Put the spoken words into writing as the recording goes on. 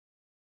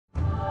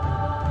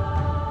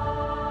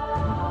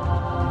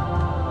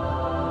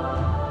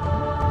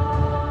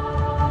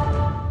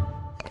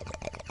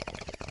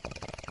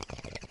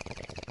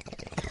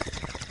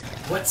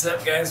What's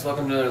up, guys?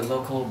 Welcome to the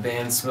local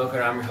band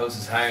Smokeout. I'm your host,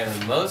 is Higher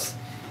Than Most,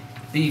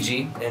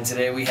 BG, and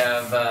today we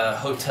have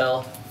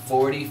Hotel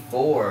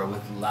 44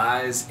 with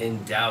Lies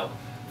in Doubt.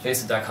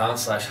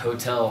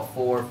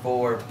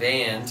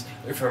 Facebook.com/Hotel44Band.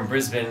 They're from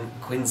Brisbane,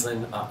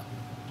 Queensland,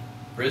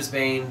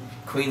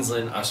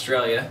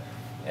 Australia,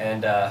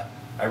 and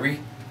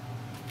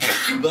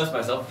bless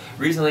myself,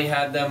 recently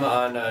had them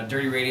on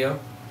Dirty Radio.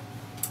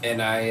 And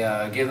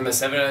I gave them a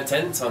 7 out of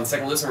 10, so on the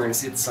second listen we're going to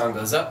see if the song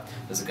goes up.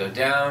 Does it go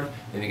down?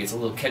 Maybe it gets a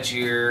little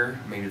catchier,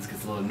 maybe it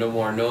gets a little no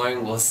more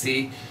annoying, we'll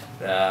see.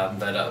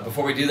 But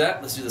before we do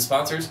that, let's do the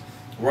sponsors.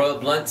 Royal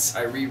Blunts,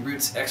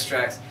 Roots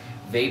Extracts,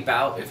 Vape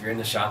Out. If you're in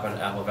the shop on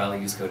Apple Valley,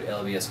 use code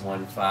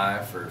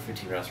LBS15 for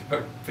 15% off your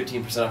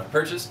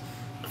purchase.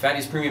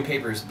 Fatty's Premium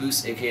Papers,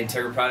 Boost, aka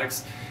Integra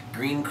Products,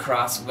 Green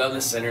Cross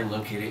Wellness Center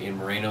located in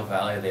Moreno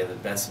Valley. They have the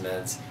best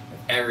meds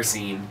I've ever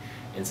seen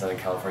in Southern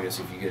California,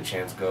 so if you get a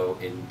chance, go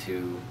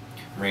into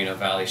Moreno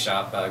Valley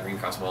shop, Green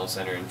Cross Wellness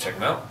Center, and check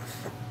them out.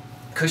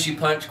 Cushy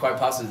Punch, quite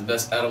possibly the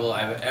best edible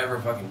I've ever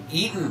fucking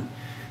eaten.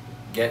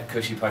 Get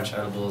Cushy Punch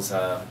edibles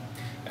at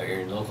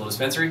your local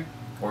dispensary,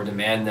 or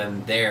demand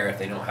them there if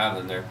they don't have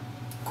them there.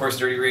 Of course,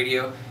 Dirty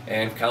Radio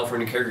and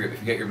California Care Group. If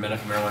you get your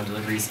medical marijuana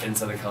deliveries in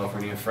Southern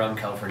California from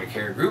California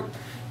Care Group,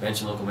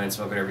 mention local man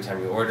Smokeout every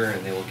time you order,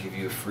 and they will give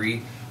you a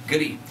free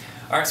goodie.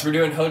 Alright, so we're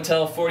doing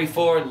Hotel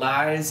 44,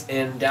 Lies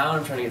in Doubt.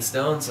 I'm trying to get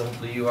stoned, so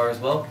hopefully you are as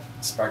well.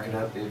 Spark it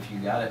up if you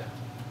got it.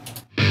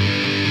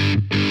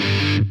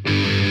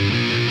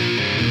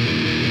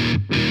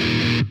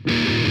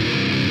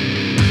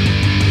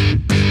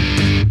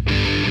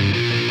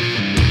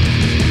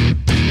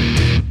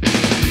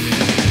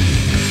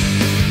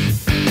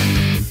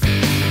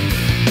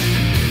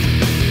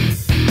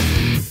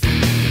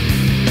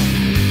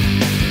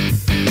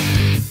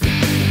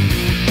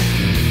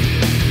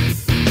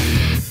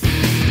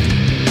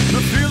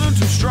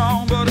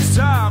 But it's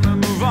time to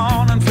move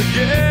on and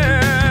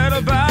forget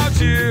about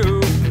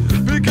you,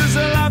 because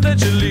the life that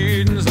you're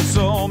leading is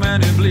so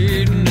many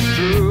bleeding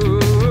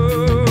true.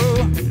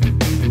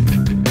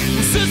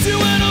 Since you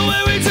went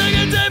away, we take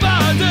it day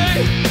by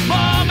day.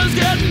 Mom is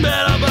getting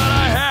better, but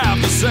I have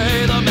to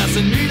say the mess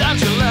in me that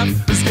you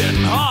left is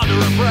getting hard to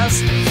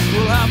repress.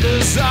 We'll have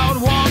this out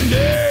one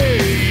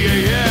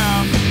day,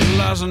 yeah.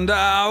 Lies and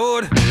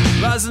doubt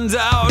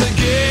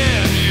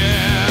again,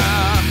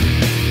 yeah.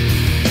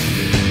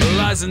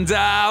 Lies and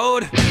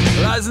doubt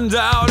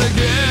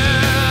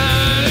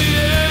again,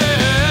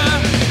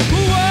 yeah.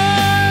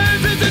 Why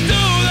did you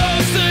do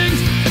those things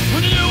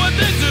when you knew what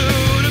they do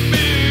to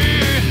me?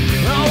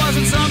 Or was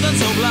it something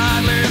so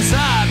blindly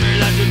inside me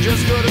that you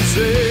just couldn't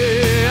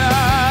see?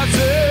 I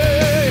say,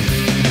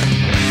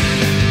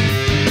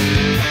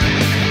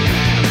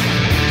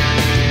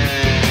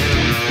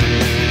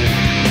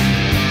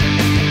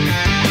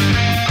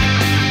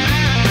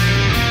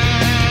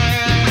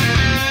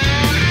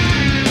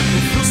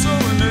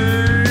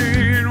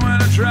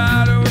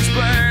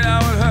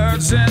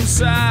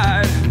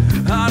 inside,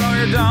 I know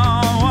you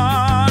don't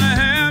wanna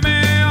hear me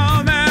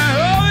on there.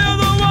 Oh, you're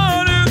the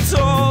one who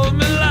told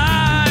me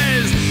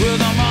lies.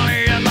 With the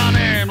money and my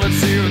name, let's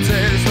see who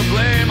takes the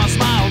blame. I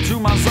smile to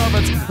myself,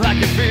 it's like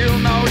you feel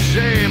no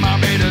shame. I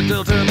made a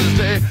deal to this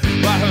day,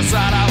 by her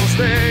side I will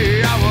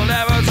stay. I will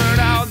never turn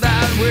out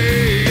that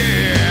way,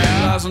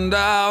 yeah. Lies and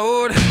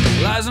doubt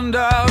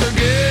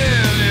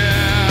again,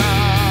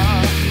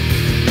 yeah.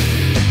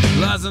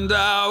 Lies and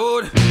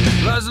doubt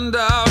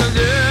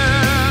again.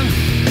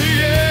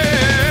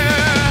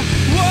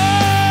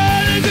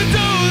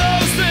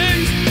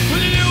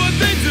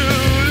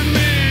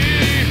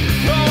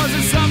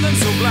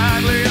 So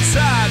blindly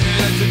inside me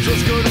that you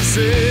just couldn't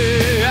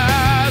see. I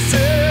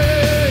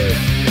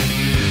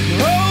say,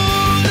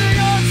 holding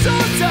on so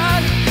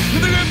tight to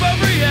the grip of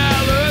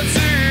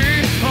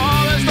reality.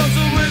 All that's left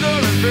to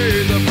wither and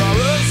fade. The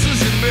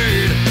promises you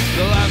made,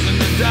 the lies and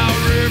the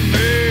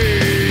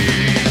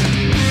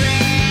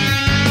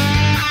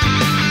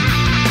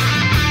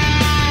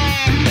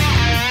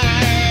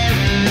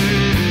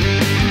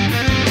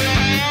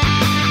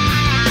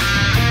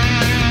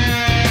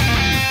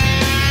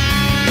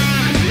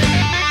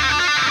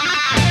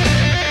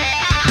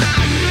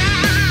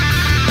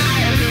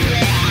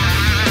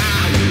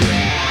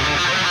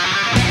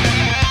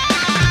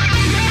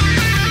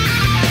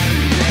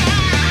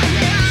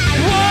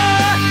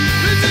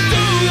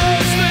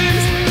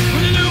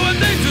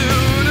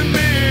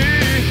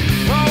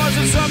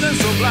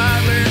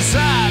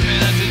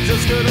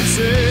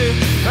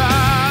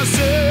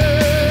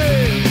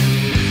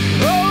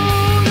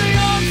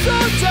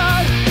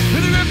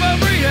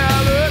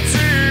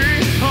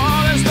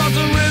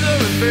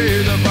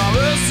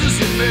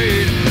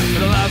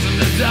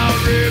doubt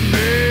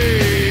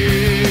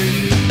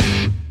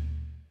remain.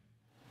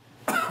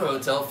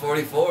 Hotel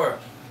 44,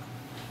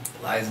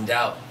 Lies in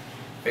Doubt.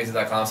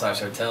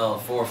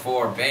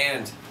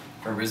 Facebook.com/Hotel44Band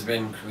from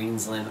Brisbane,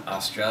 Queensland,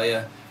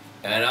 Australia.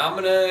 And I'm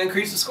going to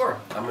increase the score.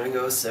 I'm going to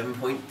go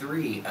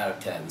 7.3 out of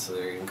 10. So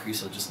they're going to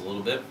increase it just a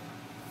little bit.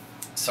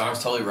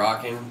 Song's totally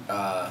rocking.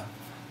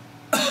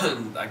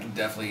 I can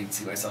definitely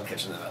see myself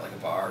catching them at like a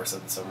bar or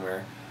something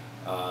somewhere.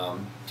 Yeah,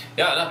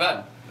 not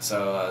bad.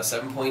 So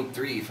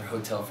 7.3 for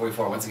Hotel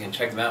 44. Once again,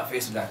 check them out.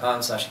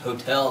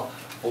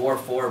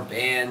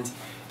 Facebook.com/Hotel44Band.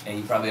 And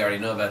you probably already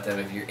know about them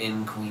if you're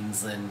in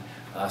Queensland,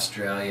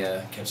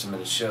 Australia. Catch them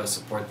at a show,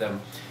 support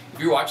them. If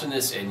you're watching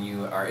this and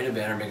you are in a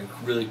band or make a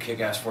really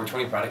kick-ass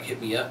 420 product,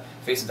 hit me up.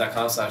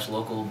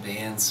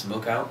 Facebook.com/localband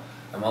Smokeout.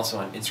 I'm also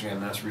on Instagram,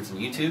 Mouse Roots, and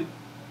YouTube.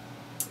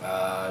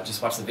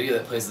 Just watch the video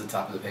that plays at the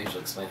top of the page.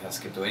 It'll explain how to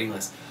skip the waiting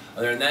list.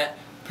 Other than that,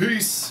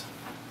 peace.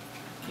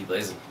 Keep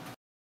blazing.